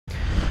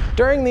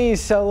During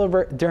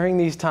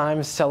these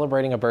times,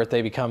 celebrating a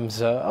birthday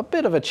becomes a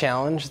bit of a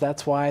challenge.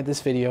 That's why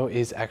this video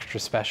is extra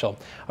special.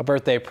 A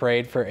birthday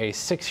parade for a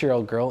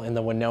 6-year-old girl in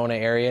the Winona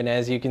area, and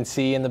as you can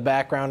see in the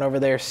background over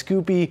there,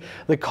 Scoopie,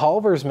 the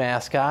Culver's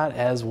mascot,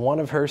 as one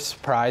of her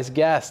surprise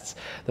guests.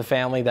 The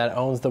family that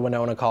owns the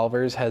Winona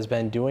Culvers has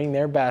been doing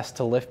their best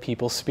to lift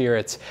people's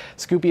spirits.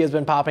 Scoopie has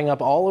been popping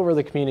up all over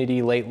the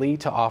community lately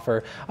to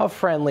offer a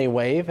friendly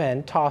wave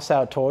and toss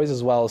out toys,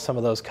 as well as some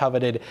of those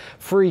coveted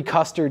free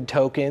custard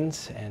tokens.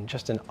 And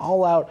just an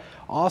all-out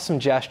awesome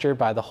gesture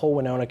by the whole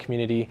Winona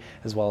community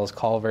as well as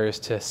Culver's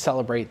to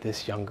celebrate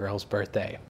this young girl's birthday.